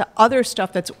bumped into other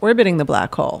stuff that's orbiting the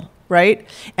black hole. Right?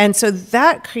 And so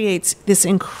that creates this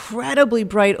incredibly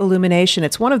bright illumination.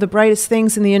 It's one of the brightest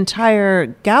things in the entire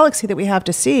galaxy that we have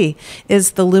to see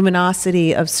is the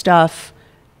luminosity of stuff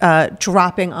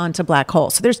dropping onto black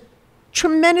holes. So there's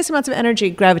tremendous amounts of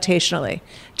energy gravitationally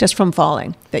just from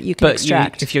falling that you can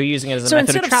extract. If you're using it as a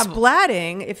method of travel. So instead of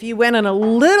splatting, if you went on a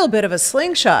little bit of a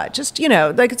slingshot, just,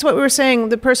 like it's what we were saying,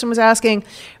 the person was asking,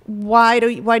 why do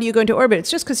you go into orbit?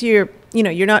 It's just because you're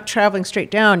not traveling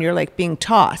straight down, you're like being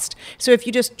tossed. So if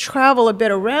you just travel a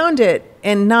bit around it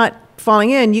and not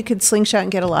falling in, you could slingshot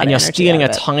and get a lot of energy. And you're stealing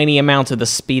a tiny amount of the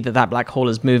speed that black hole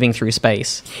is moving through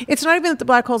space. It's not even that the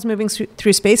black hole is moving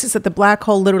through space, it's that the black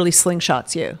hole literally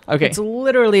slingshots you. Okay. It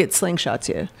slingshots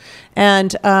you.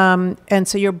 And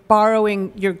so you're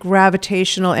borrowing your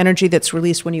gravitational energy that's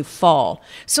released when you fall.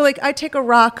 So like I take a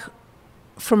rock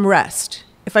from rest.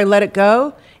 If I let it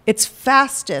go, it's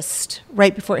fastest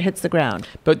right before it hits the ground.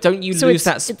 But don't you lose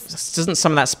that? Doesn't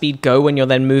some of that speed go when you're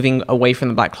then moving away from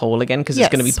the black hole again? Because it's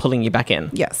going to be pulling you back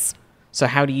in. Yes. So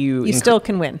how do you... You still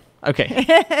can win.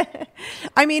 Okay.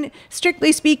 I mean,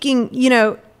 strictly speaking,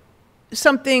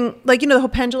 something like, the whole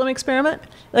pendulum experiment.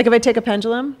 Like if I take a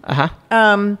pendulum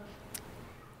and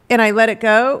I let it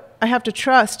go, I have to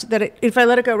trust that if I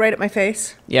let it go right at my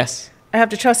face, yes, I have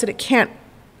to trust that it can't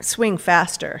swing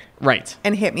faster. Right.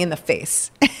 And hit me in the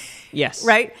face. Yes.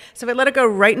 Right? So if I let it go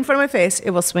right in front of my face, it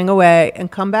will swing away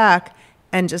and come back.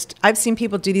 And I've seen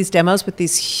people do these demos with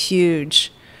these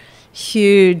huge,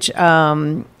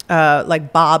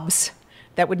 like bobs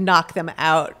that would knock them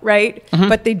out, right? Mm-hmm.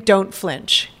 But they don't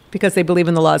flinch because they believe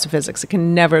in the laws of physics. It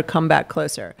can never come back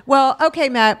closer. Well, okay,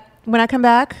 Matt, when I come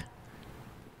back,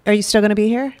 are you still going to be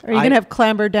here? Or are you going to have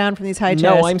clambered down from these high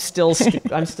chairs? No, I'm still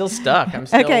stuck. I'm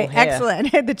still okay, here.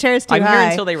 Excellent. The chair's too high. I'm here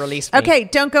until they release me. Okay,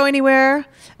 don't go anywhere.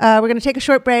 We're going to take a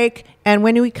short break. And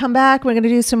when we come back, we're going to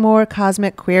do some more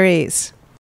cosmic queries.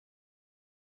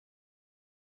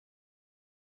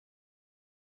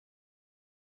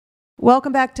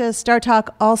 Welcome back to Star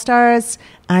Talk All Stars.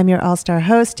 I'm your all-star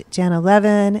host, Jana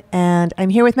Levin, and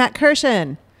I'm here with Matt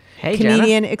Kirshen. Hey,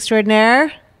 comedian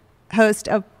extraordinaire, host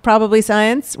of Probably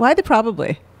Science. Why the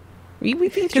probably? We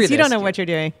think through this. Because you don't know what you're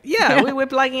doing. Yeah, we're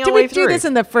blagging our way through. Did we do this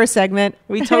in the first segment?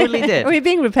 We totally did. Are we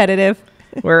being repetitive?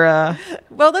 We're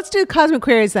Well, let's do cosmic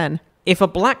queries then. If a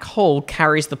black hole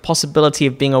carries the possibility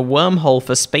of being a wormhole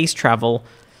for space travel,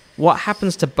 what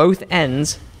happens to both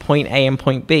ends, point A and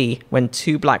point B, when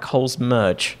two black holes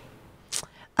merge?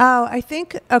 Oh, I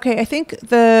think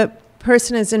the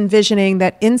person is envisioning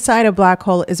that inside a black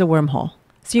hole is a wormhole.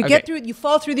 So you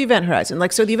fall through the event horizon.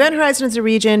 So the event horizon is a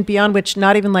region beyond which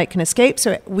not even light can escape.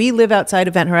 So we live outside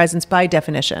event horizons by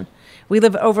definition. We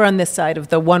live over on this side of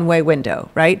the one-way window,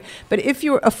 right? But if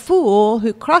you're a fool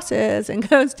who crosses and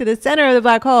goes to the center of the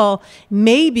black hole,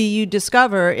 maybe you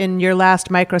discover in your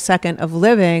last microsecond of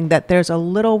living that there's a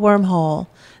little wormhole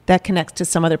that connects to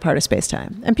some other part of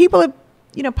space-time. And people have,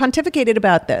 pontificated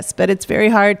about this, but it's very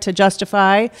hard to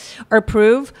justify or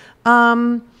prove.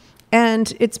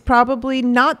 And it's probably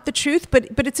not the truth,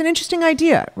 but it's an interesting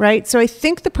idea, right? So I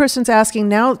think the person's asking,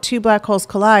 now two black holes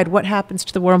collide, what happens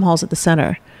to the wormholes at the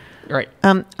center? Right.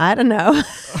 I don't know.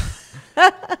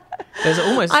 I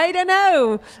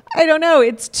don't know.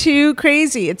 It's too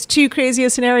crazy. It's too crazy a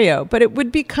scenario. But it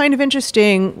would be kind of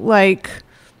interesting, like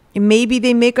maybe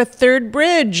they make a third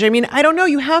bridge. I mean, I don't know.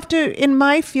 You have to, in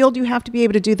my field, you have to be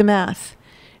able to do the math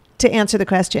to answer the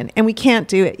question. And we can't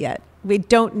do it yet. We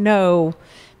don't know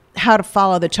how to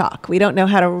follow the chalk. We don't know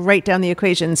how to write down the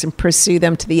equations and pursue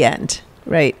them to the end,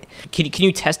 right? Can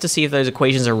you test to see if those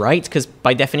equations are right? Because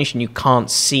by definition, you can't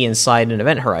see inside an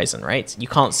event horizon, right? You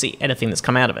can't see anything that's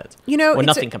come out of it. Or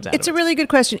nothing comes out of it. It's a really good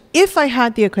question. If I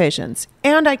had the equations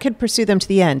and I could pursue them to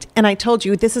the end, and I told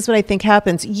you this is what I think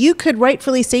happens, you could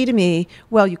rightfully say to me,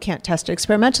 well, you can't test it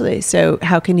experimentally, so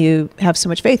how can you have so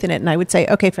much faith in it? And I would say,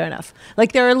 okay, fair enough.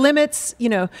 Like there are limits,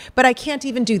 but I can't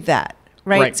even do that.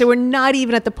 Right. So we're not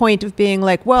even at the point of being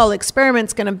like, well,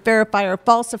 experiment's going to verify or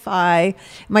falsify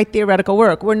my theoretical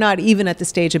work. We're not even at the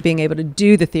stage of being able to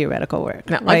do the theoretical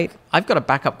work. Now, right. I've got a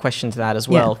backup question to that as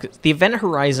well. Yeah. The event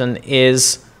horizon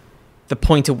is the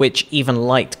point at which even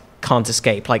light can't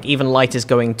escape. Like even light is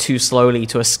going too slowly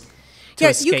to escape.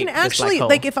 Yes, you can actually,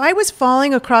 like if I was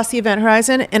falling across the event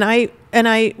horizon and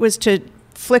I was to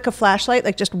flick a flashlight,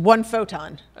 like just one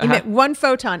photon, emit one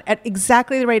photon at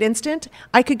exactly the right instant,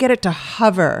 I could get it to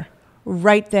hover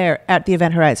right there at the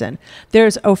event horizon.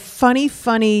 There's a funny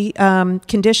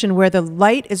condition where the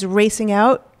light is racing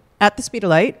out at the speed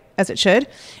of light, as it should,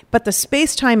 but the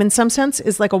space-time in some sense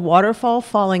is like a waterfall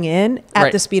falling in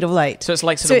at the speed of light. So it's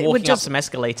like sort of walking up some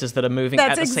escalators that are moving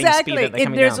at the same speed that they're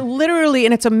coming There's down. literally,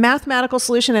 and it's a mathematical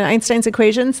solution in Einstein's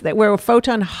equations where a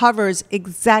photon hovers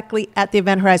exactly at the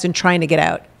event horizon trying to get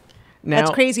out. Now,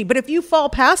 that's crazy. But if you fall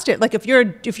past it, like if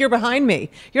you're behind me,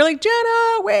 you're like,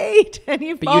 Jenna, wait, and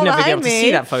you fall behind me. But you'd never be able to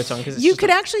see that photon because you could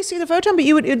actually see the photon, but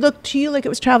it'd look to you like it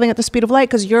was traveling at the speed of light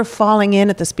because you're falling in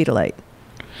at the speed of light.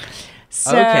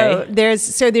 So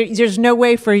there's no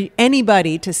way for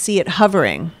anybody to see it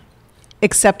hovering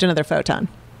except another photon.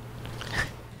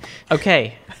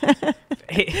 Okay.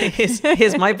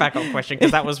 Here's my backup question,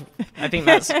 because I think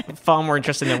that's far more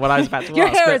interesting than what I was about to ask. Your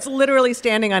hair is literally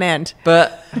standing on end.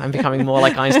 But I'm becoming more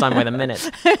like Einstein by the minute.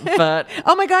 But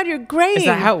oh my God, you're graying. Is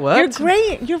that how it works? You're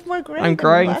graying. You're more graying. I'm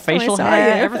growing facial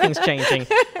hair. Everything's changing.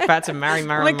 About to marry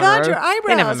Marilyn Monroe. Oh my God, your eyebrows.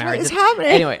 They never married. What is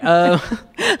happening? Anyway,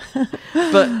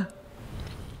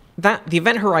 but the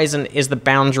event horizon is the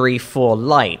boundary for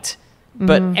light.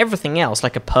 But everything else,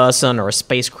 like a person or a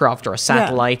spacecraft or a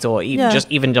satellite or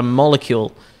even a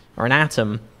molecule or an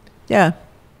atom, that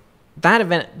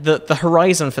event, the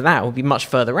horizon for that would be much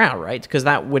further out, right? Because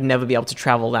that would never be able to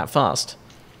travel that fast.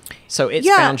 So its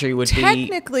boundary would be...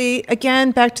 Technically,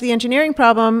 again, back to the engineering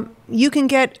problem, you can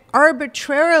get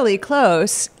arbitrarily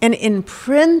close and in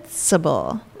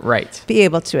principle... be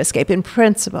able to escape. In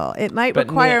principle. It might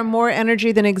require more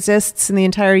energy than exists in the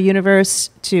entire universe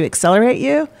to accelerate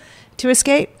you to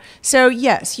escape. So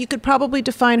yes, you could probably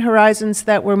define horizons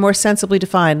that were more sensibly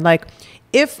defined. Like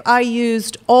if I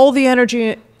used all the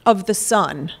energy of the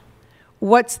sun,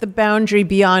 what's the boundary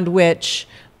beyond which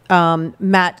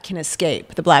Matt can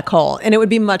escape the black hole? And it would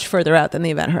be much further out than the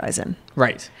event horizon.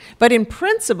 Right. But in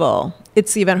principle,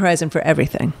 it's the event horizon for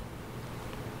everything.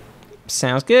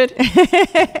 Sounds good.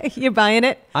 You're buying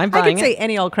it? I'm buying it. I could say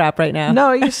any old crap right now.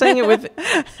 No, you're saying it with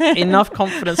enough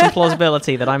confidence and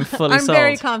plausibility that I'm fully sold. I'm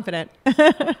very confident.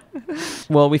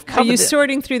 Well, we've covered... Are you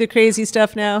sorting through the crazy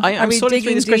stuff now? I'm sorting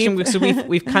through this question because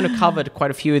we've kind of covered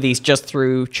quite a few of these just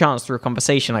through chance, through a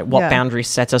conversation. Like what boundaries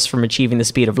set us from achieving the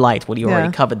speed of light? Well, you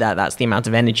already covered that. That's the amount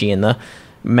of energy and the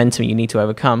momentum you need to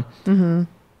overcome.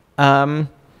 Mm-hmm.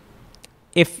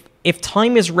 If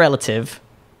time is relative...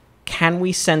 can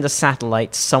we send a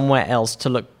satellite somewhere else to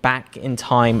look back in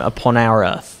time upon our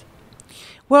Earth?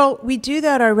 Well, we do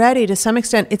that already to some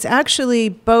extent. It's actually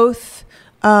both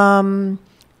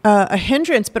a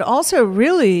hindrance, but also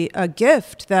really a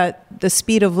gift that the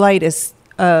speed of light is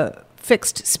a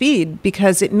fixed speed,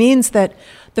 because it means that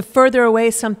the further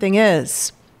away something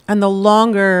is and the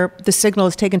longer the signal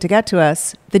is taken to get to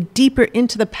us, the deeper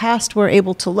into the past we're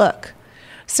able to look.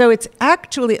 So it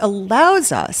actually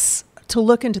allows us to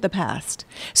look into the past.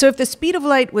 So if the speed of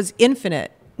light was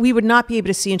infinite, we would not be able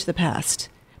to see into the past.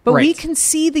 But we can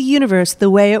see the universe the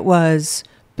way it was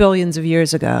billions of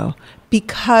years ago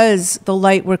because the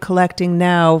light we're collecting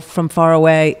now from far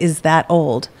away is that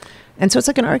old. And so it's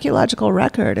like an archaeological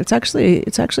record. It's actually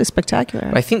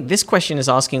spectacular. I think this question is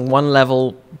asking one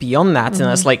level beyond that, and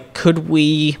that's like, could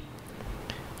we...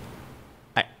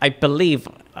 I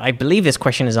believe this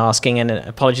question is asking, and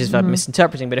apologies for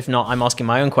misinterpreting, but if not, I'm asking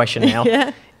my own question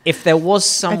now. If there was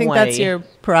some way... I think that's your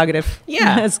prerogative.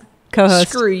 Yeah. As co-host.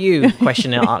 Screw you,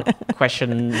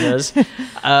 questioners.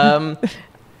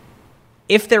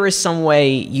 If there is some way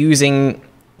using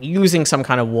some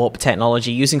kind of warp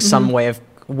technology, using some way of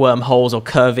wormholes or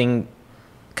curving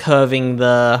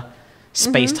the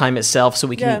space-time itself so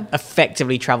we can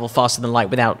effectively travel faster than light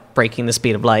without breaking the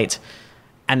speed of light,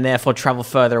 and therefore travel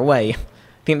further away.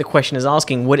 I think the question is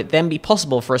asking, would it then be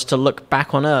possible for us to look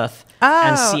back on Earth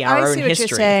and see our I own see what history.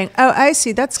 you're saying. Oh, I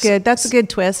see. That's good. That's a good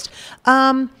twist.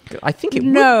 I think it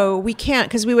would. No, we can't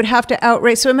because we would have to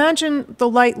outrace. So imagine the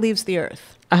light leaves the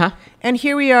Earth. Uh-huh. And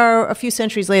here we are a few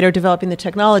centuries later developing the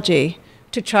technology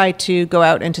to try to go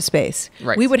out into space.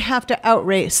 Right. We would have to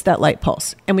outrace that light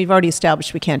pulse. And we've already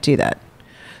established we can't do that.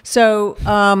 So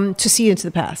to see into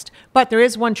the past. But there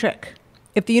is one trick.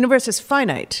 If the universe is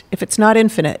finite, if it's not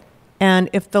infinite, and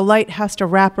if the light has to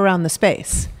wrap around the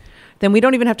space, then we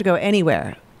don't even have to go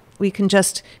anywhere. We can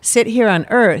just sit here on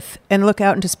Earth and look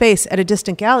out into space at a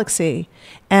distant galaxy,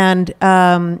 and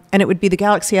it would be the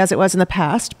galaxy as it was in the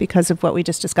past because of what we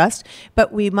just discussed.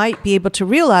 But we might be able to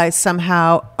realize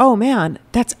somehow, oh man,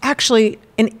 that's actually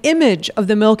an image of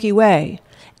the Milky Way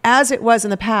as it was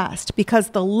in the past, because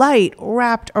the light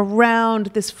wrapped around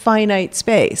this finite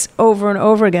space over and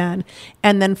over again,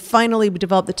 and then finally we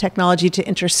developed the technology to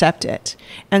intercept it.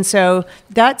 And so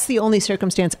that's the only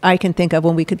circumstance I can think of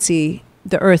when we could see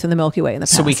the Earth and the Milky Way in the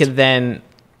past. So we could then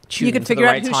tune you could into figure the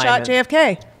out right who time shot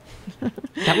JFK.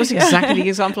 That was exactly the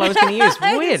example I was going to use.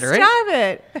 Weird,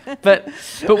 right? Stop it.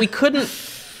 But we couldn't.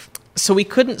 So we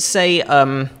couldn't say,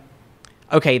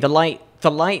 okay, the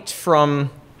light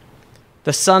from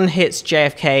the sun hits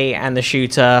JFK and the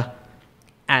shooter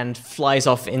and flies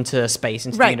off into space,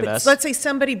 into the Right, universe. but let's say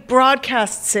somebody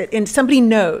broadcasts it, and somebody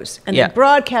knows, and Yeah. they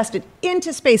broadcast it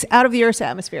into space, out of the Earth's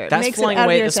atmosphere. It That's makes it flying out of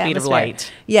away the at the Earth's speed of atmosphere.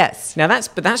 light. Yes, Now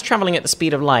that's traveling at the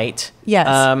speed of light. Yes.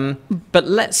 But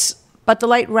let's but the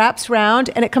light wraps round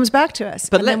and it comes back to us,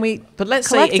 and then we let's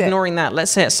say collect it. ignoring that.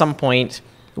 Let's say at some point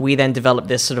we then develop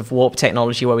this sort of warp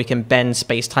technology where we can bend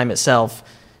space-time itself.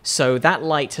 So that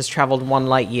light has traveled 1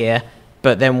 light year.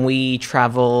 But then we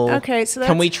travel. Okay, so can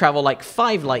that's- we travel like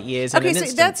 5 light years in Okay, an so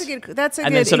instant? that's a and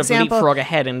good then sort example. of leapfrog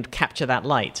ahead and capture that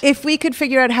light. If we could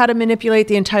figure out how to manipulate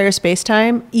the entire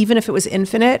space-time, even if it was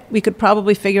infinite, we could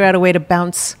probably figure out a way to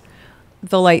bounce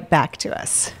the light back to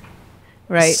us.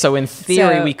 Right? So in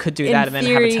theory, So we could do in that and then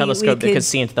have a theory, telescope we that could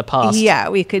see into the past. Yeah,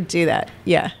 we could do that.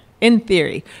 Yeah, in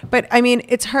theory. But I mean,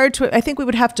 it's hard to, I think we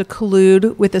would have to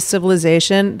collude with a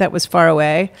civilization that was far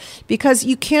away, because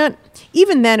you can't,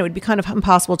 even then it would be kind of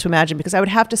impossible to imagine, because I would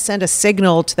have to send a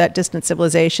signal to that distant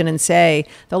civilization and say,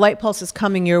 the light pulse is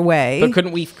coming your way. But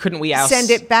couldn't we Send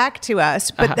it back to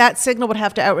us, but that signal would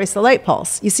have to outrace the light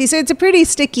pulse. You see, so it's a pretty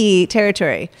sticky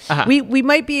territory. We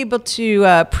might be able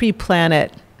to pre-plan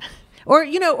it. Or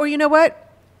you know what?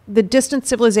 The distant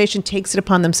civilization takes it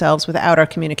upon themselves without our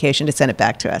communication to send it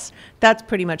back to us. That's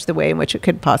pretty much the way in which it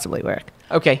could possibly work.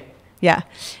 Okay. Yeah.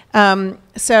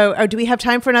 So do we have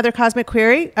time for another cosmic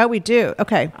query? Oh, we do.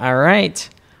 Okay. All right.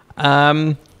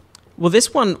 Well,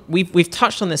 this one, we've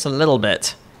touched on this a little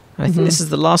bit. I think this is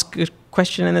the last good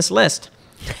question in this list.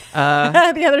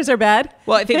 The others are bad.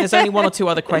 Well, I think there's only 1 or 2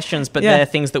 other questions, but Yeah. they're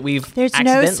things that we've There's no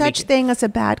accidentally- such thing as a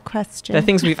bad question. They're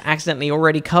things we've accidentally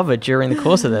already covered during the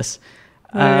course of this.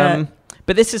 Yeah.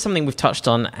 But this is something we've touched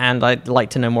on, and I'd like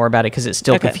to know more about it because it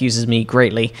still Okay. confuses me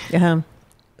greatly. Uh-huh.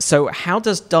 So how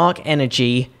does dark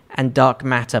energy and dark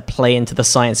matter play into the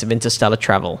science of interstellar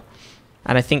travel?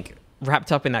 And I think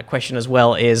wrapped up in that question as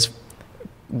well is,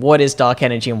 what is dark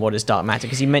energy and what is dark matter?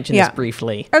 Because you mentioned Yeah. this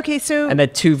briefly. Okay, so And they're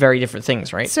 2 very different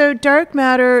things, right? So dark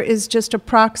matter is just a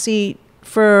proxy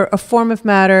for a form of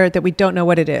matter that we don't know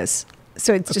what it is.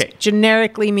 So it Okay. just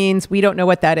generically means we don't know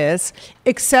what that is,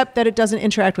 except that it doesn't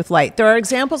interact with light. There are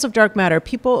examples of dark matter.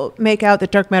 People make out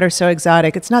that dark matter is so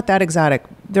exotic. It's not that exotic.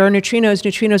 There are neutrinos.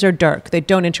 Neutrinos are dark. They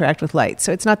don't interact with light.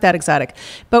 So it's not that exotic.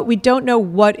 But we don't know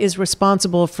what is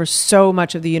responsible for so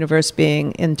much of the universe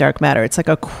being in dark matter. It's like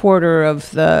a quarter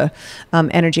of the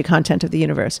energy content of the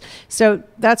universe. So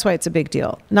that's why it's a big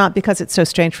deal. Not because it's so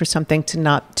strange for something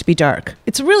to be dark.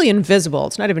 It's really invisible.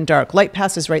 It's not even dark. Light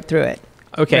passes right through it.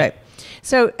 Okay. Right.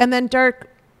 So, and then dark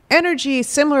energy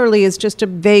similarly is just a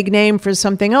vague name for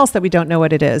something else that we don't know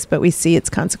what it is, but we see its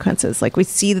consequences. Like we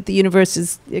see that the universe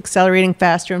is accelerating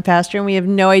faster and faster, and we have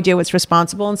no idea what's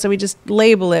responsible, and so we just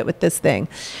label it with this thing.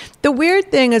 The weird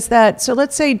thing is that, so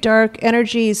let's say dark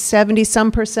energy is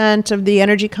 70% of the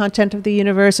energy content of the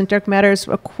universe, and dark matter is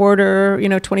a quarter,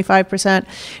 25%.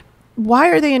 Why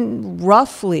are they in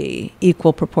roughly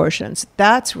equal proportions?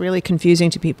 That's really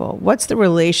confusing to people. What's the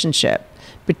relationship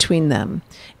between them?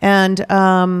 And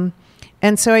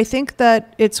so I think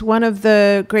that it's one of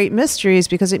the great mysteries,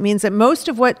 because it means that most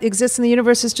of what exists in the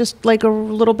universe is just like a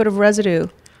little bit of residue.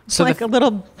 So Like a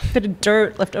little bit of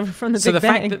dirt left over from the So Big the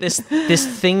Bang. fact that this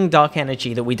thing, dark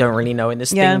energy, that we don't really know, and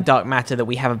this Yeah. thing, dark matter, that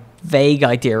we have a vague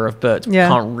idea of but Yeah.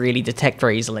 can't really detect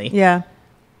very easily, Yeah.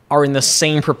 are in the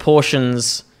same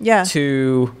proportions Yeah.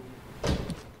 to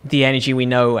the energy we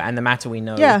know and the matter we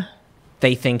know. Yeah.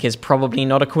 they think is probably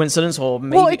not a coincidence, or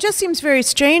maybe... Well, it just seems very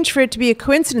strange for it to be a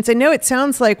coincidence. I know it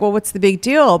sounds like, well, what's the big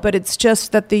deal? But it's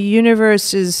just that the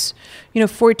universe is,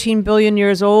 14 billion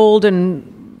years old,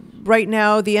 and right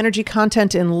now the energy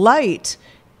content in light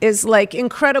is like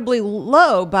incredibly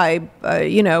low by,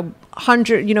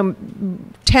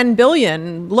 10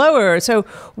 billion lower. So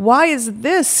why is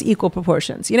this equal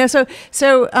proportions?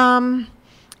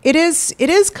 It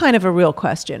is kind of a real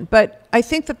question, but I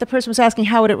think that the person was asking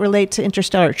how would it relate to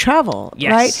interstellar travel,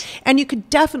 yes. right? And you could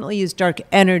definitely use dark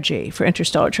energy for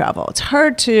interstellar travel. It's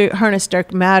hard to harness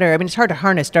dark matter. I mean, it's hard to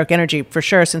harness dark energy for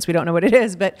sure, since we don't know what it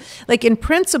is. But like in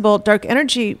principle, dark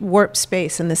energy warps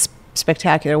space in this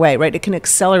spectacular way, right? It can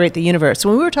accelerate the universe. So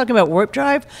when we were talking about warp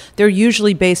drive, they're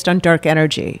usually based on dark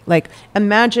energy. Like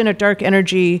imagine a dark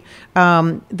energy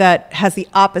that has the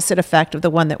opposite effect of the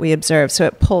one that we observe. So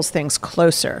it pulls things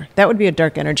closer. That would be a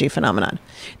dark energy phenomenon.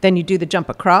 Then you do the jump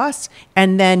across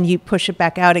and then you push it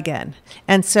back out again.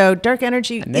 And so dark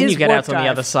energy and then is you get warp out on drive. the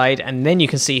other side and then you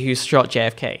can see who shot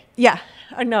JFK. Yeah.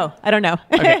 No, I don't know.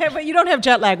 Okay. But you don't have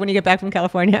jet lag when you get back from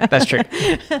California. That's true.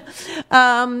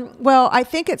 Well, I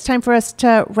think it's time for us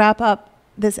to wrap up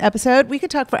this episode. We could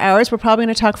talk for hours. We're probably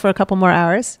going to talk for a couple more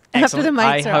hours after the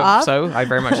mics are off. I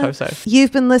very much hope so.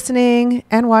 You've been listening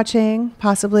and watching,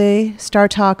 possibly, Star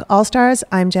Talk All-Stars.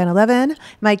 I'm Jenna Levin.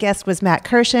 My guest was Matt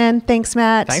Kirshen. Thanks,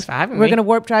 Matt. Thanks for having me. We're going to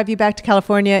warp drive you back to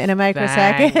California in a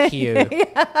microsecond. Thank you.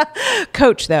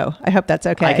 Coach, though. I hope that's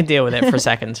okay. I can deal with it for a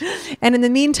second. And in the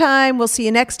meantime, we'll see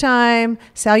you next time.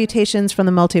 Salutations from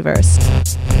the multiverse.